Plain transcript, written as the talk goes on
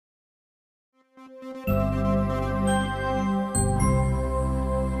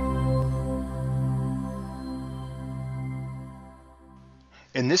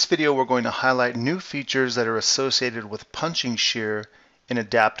In this video, we're going to highlight new features that are associated with punching shear in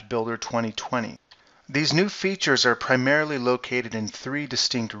Adapt Builder 2020. These new features are primarily located in three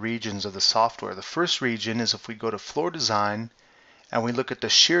distinct regions of the software. The first region is if we go to Floor Design and we look at the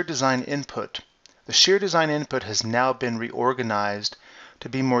Shear Design input. The Shear Design input has now been reorganized to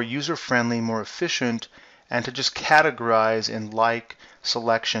be more user-friendly, more efficient, and to just categorize in like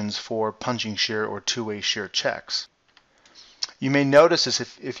selections for punching shear or two-way shear checks. You may notice this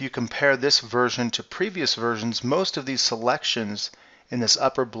if you compare this version to previous versions, most of these selections in this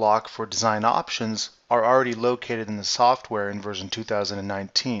upper block for design options are already located in the software in version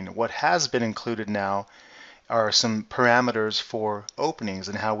 2019. What has been included now are some parameters for openings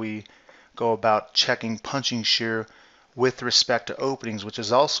and how we go about checking punching shear with respect to openings, which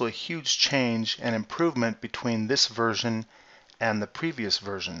is also a huge change and improvement between this version and the previous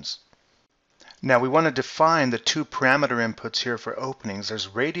versions. Now we want to define the two parameter inputs here for openings. There's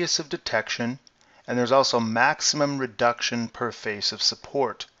radius of detection and there's also maximum reduction per face of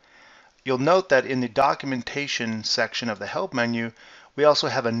support. You'll note that in the documentation section of the help menu, we also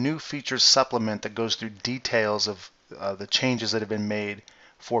have a new features supplement that goes through details of the changes that have been made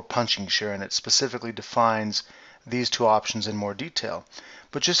for punching shear, and it specifically defines these two options in more detail.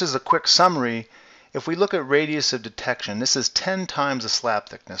 But just as a quick summary, if we look at radius of detection, this is 10 times the slab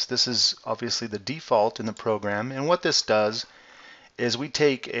thickness. This is obviously the default in the program, and what this does is we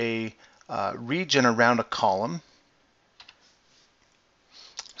take a region around a column.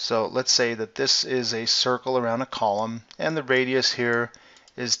 So let's say that this is a circle around a column, and the radius here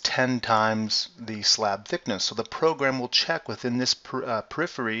is 10 times the slab thickness. So the program will check within this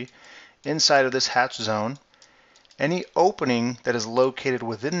periphery inside of this hatch zone any opening that is located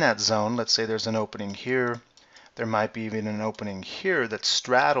within that zone. Let's say there's an opening here. There might be even an opening here that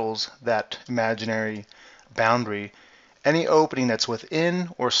straddles that imaginary boundary. Any opening that's within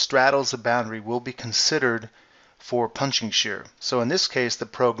or straddles the boundary will be considered for punching shear. So in this case, the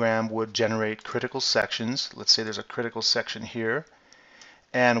program would generate critical sections. Let's say there's a critical section here,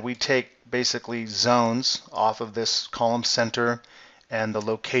 and we take basically zones off of this column center, and the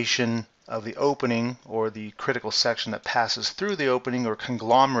location of the opening or the critical section that passes through the opening or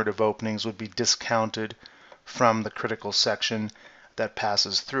conglomerate of openings would be discounted from the critical section that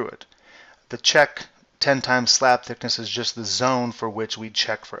passes through it. The check 10 times slab thickness is just the zone for which we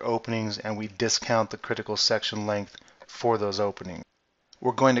check for openings, and we discount the critical section length for those openings.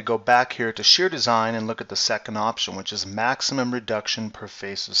 We're going to go back here to Shear Design and look at the second option, which is maximum reduction per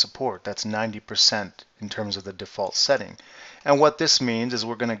face of support. That's 90% in terms of the default setting. And what this means is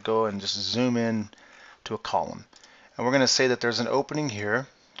we're going to go and just zoom in to a column. And we're going to say that there's an opening here.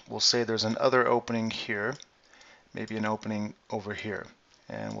 We'll say there's another opening here, maybe an opening over here.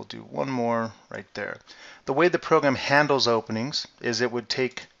 And we'll do one more right there. The way the program handles openings is it would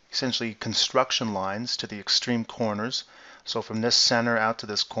take essentially construction lines to the extreme corners. So from this center out to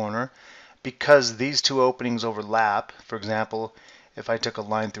this corner, because these two openings overlap, for example, if I took a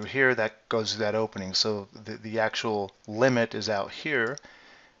line through here, that goes through that opening. So the actual limit is out here.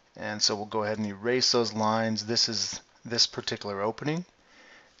 And so we'll go ahead and erase those lines. This is this particular opening.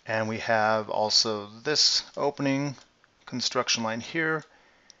 And we have also this opening, construction line here,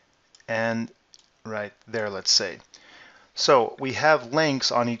 and right there, let's say. So we have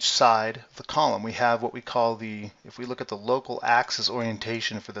lengths on each side of the column. We have what we call if we look at the local axis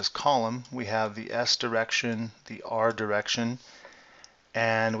orientation for this column, we have the S direction, the R direction,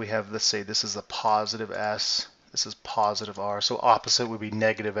 and we have, let's say this is a positive S, this is positive R, so opposite would be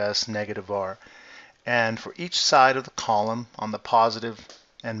negative S, negative R. And for each side of the column, on the positive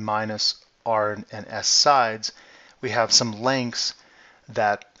and minus R and S sides, we have some lengths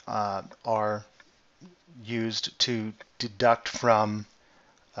that are used to deduct from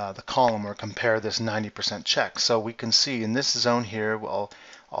the column or compare this 90% check. So we can see in this zone here, I'll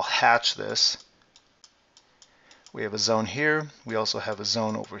hatch this. We have a zone here, we also have a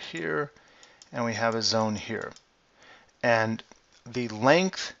zone over here, and we have a zone here. And the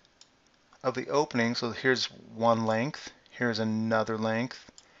length of the opening, so here's one length, here's another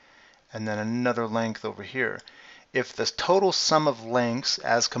length, and then another length over here. If the total sum of lengths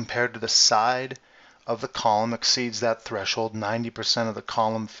as compared to the side of the column exceeds that threshold, 90% of the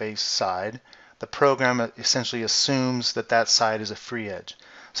column face side, the program essentially assumes that that side is a free edge.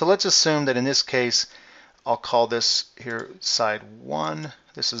 So let's assume that in this case, I'll call this here side 1.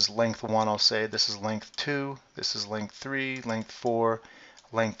 This is length 1, I'll say. This is length 2. This is length 3, length 4,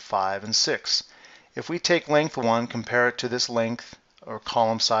 length 5, and 6. If we take length 1, compare it to this length or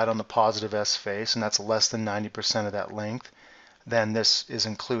column side on the positive S face, and that's less than 90% of that length, then this is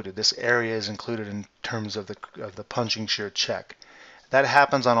included. This area is included in terms of the punching shear check. That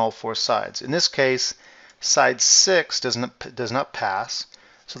happens on all four sides. In this case, side 6 does not pass,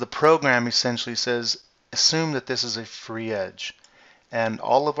 so the program essentially says assume that this is a free edge, and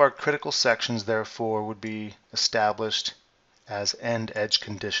all of our critical sections therefore would be established as end edge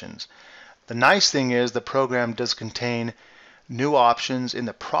conditions. The nice thing is the program does contain new options in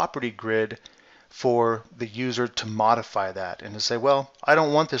the property grid for the user to modify that and to say, well, I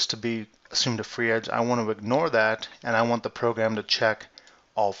don't want this to be assumed a free edge. I want to ignore that, and I want the program to check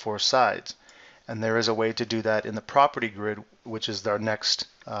all four sides. And there is a way to do that in the property grid, which is our next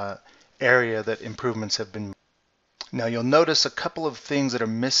area that improvements have been made. Now you'll notice a couple of things that are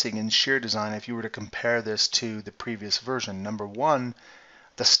missing in Shear Design if you were to compare this to the previous version. Number one,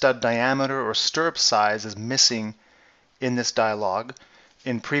 the stud diameter or stirrup size is missing in this dialog.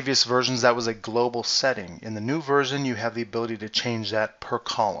 In previous versions that was a global setting. In the new version you have the ability to change that per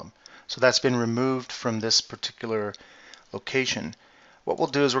column. So that's been removed from this particular location. What we'll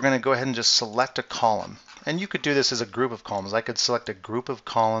do is we're going to go ahead and just select a column. And you could do this as a group of columns. I could select a group of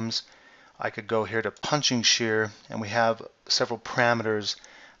columns. I could go here to punching shear, and we have several parameters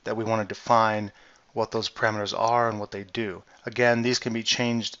that we want to define what those parameters are and what they do. Again, these can be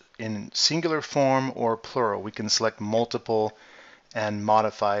changed in singular form or plural. We can select multiple and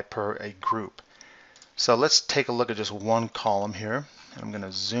modify per a group. So let's take a look at just one column here. I'm going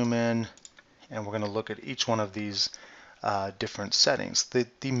to zoom in, and we're going to look at each one of these different settings.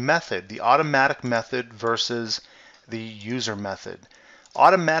 The method, the automatic method versus the user method.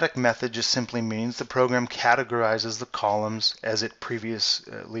 Automatic method just simply means the program categorizes the columns as it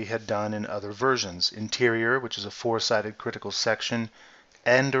previously had done in other versions. Interior, which is a 4-sided critical section,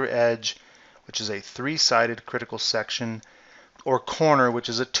 end or edge, which is a 3-sided critical section, or corner, which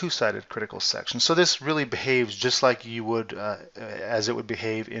is a 2-sided critical section. So this really behaves just like you would, as it would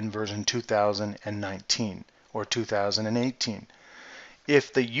behave in version 2019 or 2018.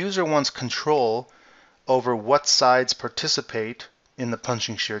 If the user wants control over what sides participate in the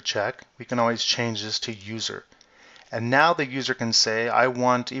punching shear check, we can always change this to user. And now the user can say, I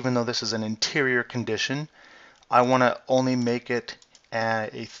want, even though this is an interior condition, I want to only make it a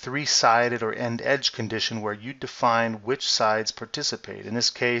 3-sided or end edge condition where you define which sides participate. In this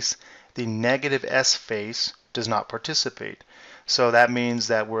case, the negative S face does not participate. So that means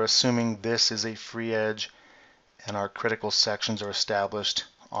that we're assuming this is a free edge and our critical sections are established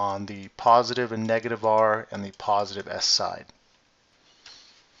on the positive and negative R and the positive S side.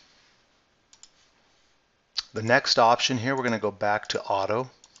 The next option here, we're going to go back to auto,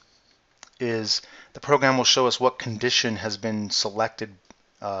 is the program will show us what condition has been selected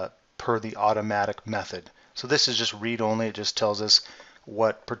per the automatic method. So this is just read only. It just tells us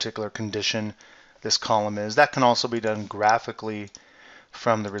what particular condition this column is. That can also be done graphically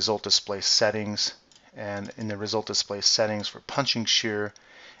from the result display settings. And in the result display settings for punching shear,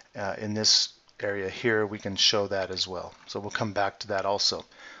 in this area here, we can show that as well. So we'll come back to that also.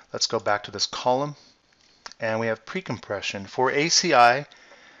 Let's go back to this column, and we have pre-compression. For ACI,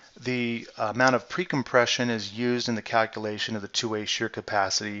 the amount of pre-compression is used in the calculation of the two-way shear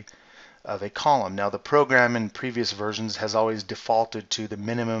capacity of a column. Now the program in previous versions has always defaulted to the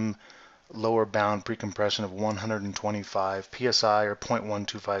minimum lower bound pre-compression of 125 psi or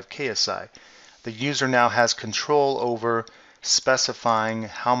 0.125 ksi. The user now has control over specifying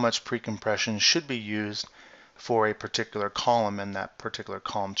how much pre-compression should be used for a particular column in that particular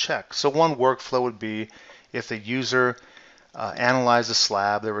column check. So one workflow would be if the user analyzed the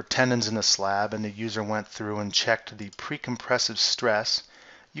slab, there were tendons in the slab, and the user went through and checked the pre-compressive stress,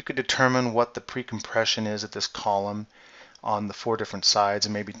 you could determine what the pre-compression is at this column on the 4 different sides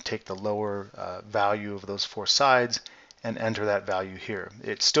and maybe take the lower value of those 4 sides and enter that value here.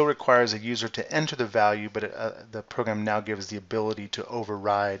 It still requires a user to enter the value, but the program now gives the ability to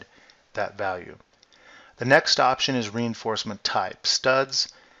override that value. The next option is reinforcement type.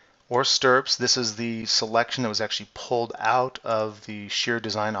 Studs or stirrups. This is the selection that was actually pulled out of the Shear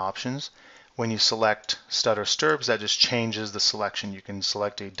Design options. When you select stud or stirrups, that just changes the selection. You can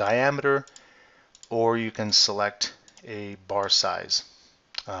select a diameter or you can select a bar size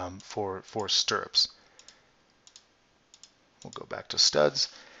for stirrups. We'll go back to studs.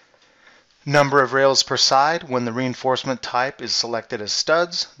 Number of rails per side. When the reinforcement type is selected as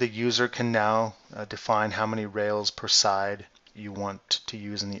studs, the user can now define how many rails per side you want to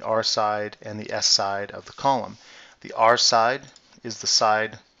use in the R side and the S side of the column. The R side is the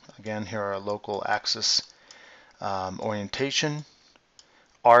side, again here our local axis orientation.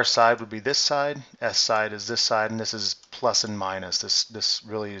 R side would be this side, S side is this side, and this is plus and minus. This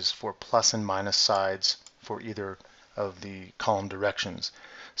really is for plus and minus sides for either of the column directions.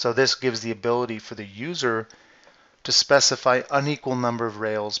 So this gives the ability for the user to specify unequal number of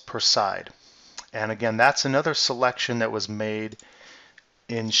rails per side. And again, that's another selection that was made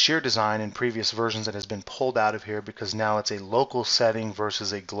in Shear Design in previous versions that has been pulled out of here because now it's a local setting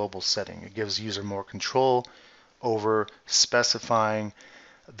versus a global setting. It gives user more control over specifying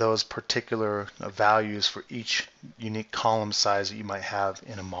those particular values for each unique column size that you might have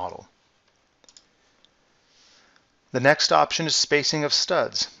in a model. The next option is spacing of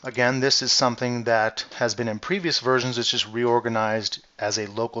studs. Again, this is something that has been in previous versions. It's just reorganized as a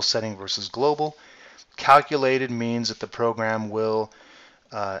local setting versus global. Calculated means that the program will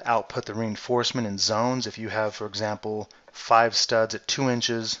output the reinforcement in zones. If you have, for example, 5 studs at 2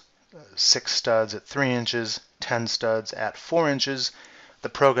 inches, 6 studs at 3 inches, 10 studs at 4 inches, the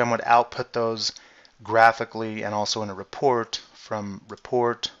program would output those graphically and also in a report from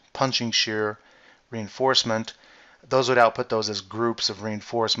report, punching shear, reinforcement. Those would output those as groups of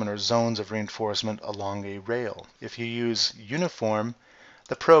reinforcement or zones of reinforcement along a rail. If you use uniform,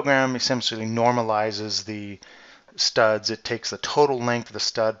 the program essentially normalizes the studs. It takes the total length of the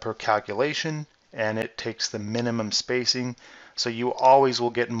stud per calculation and it takes the minimum spacing. So you always will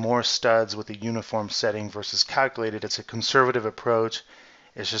get more studs with a uniform setting versus calculated. It's a conservative approach.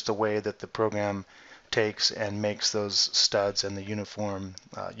 It's just a way that the program takes and makes those studs and the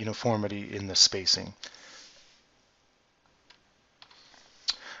uniformity in the spacing.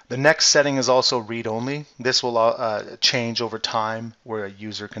 The next setting is also read-only. This will change over time where a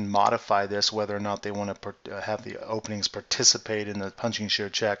user can modify this whether or not they want to have the openings participate in the punching shear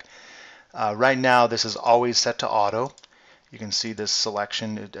check. Right now this is always set to auto. You can see this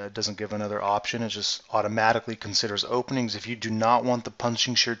selection, it doesn't give another option, it just automatically considers openings. If you do not want the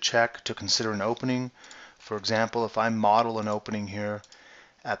punching shear check to consider an opening, for example, if I model an opening here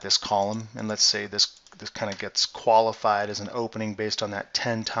at this column, and let's say this kind of gets qualified as an opening based on that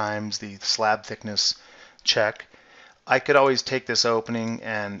 10 times the slab thickness check, I could always take this opening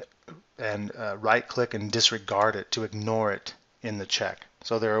and right click and disregard it to ignore it in the check.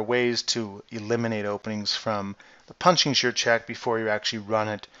 So there are ways to eliminate openings from the punching shear check before you actually run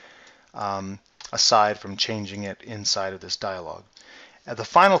it, aside from changing it inside of this dialog. The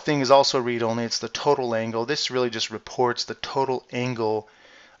final thing is also read-only. It's the total angle. This really just reports the total angle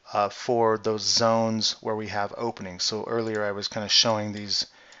for those zones where we have openings. So earlier I was kind of showing these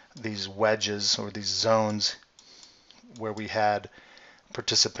wedges or these zones where we had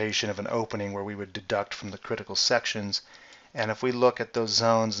participation of an opening where we would deduct from the critical sections. And if we look at those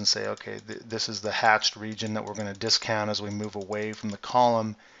zones and say, okay, this is the hatched region that we're going to discount as we move away from the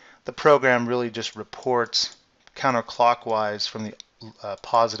column, the program really just reports counterclockwise from the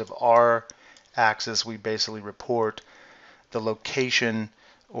positive R axis. We basically report the location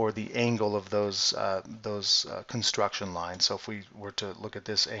or the angle of those construction lines. So if we were to look at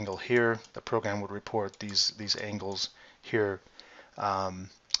this angle here, the program would report these angles here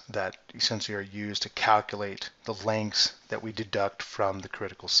that essentially are used to calculate the lengths that we deduct from the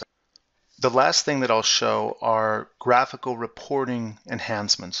critical section. The last thing that I'll show are graphical reporting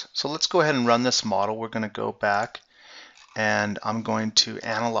enhancements. So let's go ahead and run this model. We're going to go back and I'm going to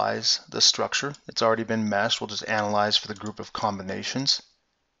analyze the structure. It's already been meshed. We'll just analyze for the group of combinations.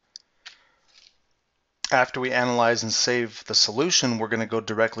 After we analyze and save the solution, we're going to go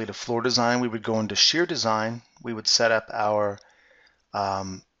directly to floor design. We would go into shear design. We would set up our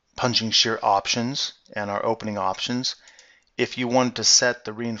punching shear options and our opening options. If you want to set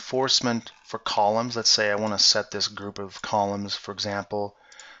the reinforcement for columns, let's say I want to set this group of columns, for example,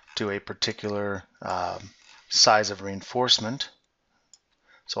 to a particular size of reinforcement.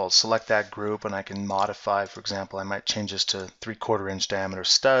 So I'll select that group and I can modify, for example, I might change this to 3/4 inch diameter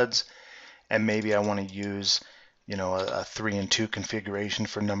studs, and maybe I want to use, you know, a 3 and 2 configuration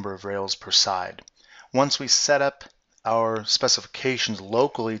for number of rails per side. Once we set up our specifications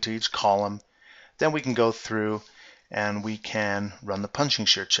locally to each column, then we can go through and we can run the punching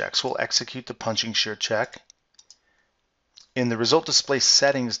shear check. So we'll execute the punching shear check. In the result display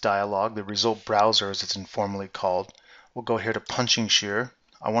settings dialog, the result browser as it's informally called, we'll go here to punching shear.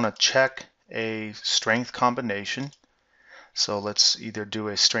 I want to check a strength combination. So let's either do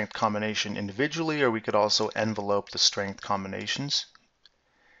a strength combination individually, or we could also envelope the strength combinations.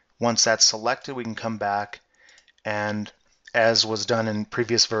 Once that's selected, we can come back, and as was done in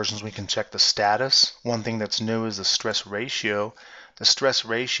previous versions, we can check the status. One thing that's new is the stress ratio. The stress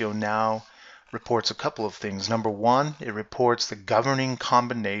ratio now reports a couple of things. Number one, it reports the governing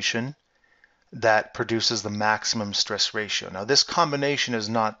combination that produces the maximum stress ratio. Now this combination is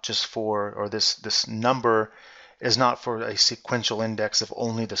not just for, or this number is not for a sequential index of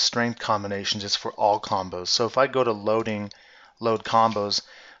only the strength combinations, it's for all combos. So if I go to load combos,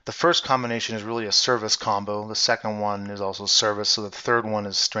 the first combination is really a service combo, the second one is also service, so the third one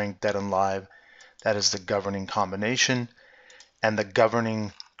is strength, dead and live. That is the governing combination, and the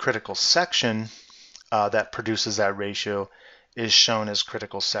governing critical section that produces that ratio is shown as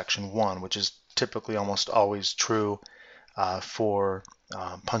critical section 1, which is typically almost always true for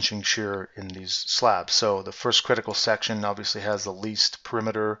punching shear in these slabs. So the first critical section obviously has the least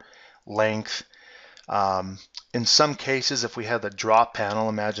perimeter length. In some cases, if we had the drop panel,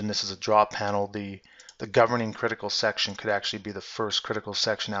 imagine this is a drop panel, the governing critical section could actually be the first critical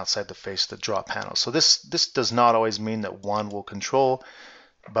section outside the face of the drop panel. So this does not always mean that one will control,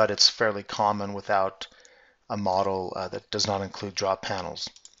 but it's fairly common without a model that does not include drop panels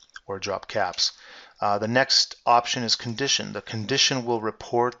or drop caps. The next option is condition. The condition will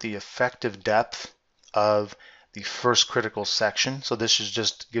report the effective depth of the first critical section. So this is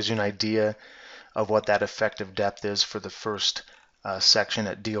just gives you an idea of what that effective depth is for the first section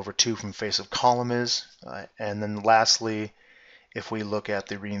at d/2 from face of column is. And then lastly, if we look at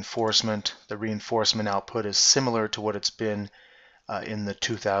the reinforcement output is similar to what it's been in the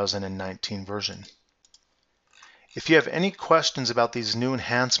 2019 version. If you have any questions about these new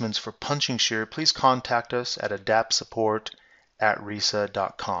enhancements for punching shear, please contact us at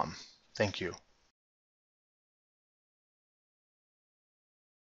adaptsupport@risa.com. Thank you.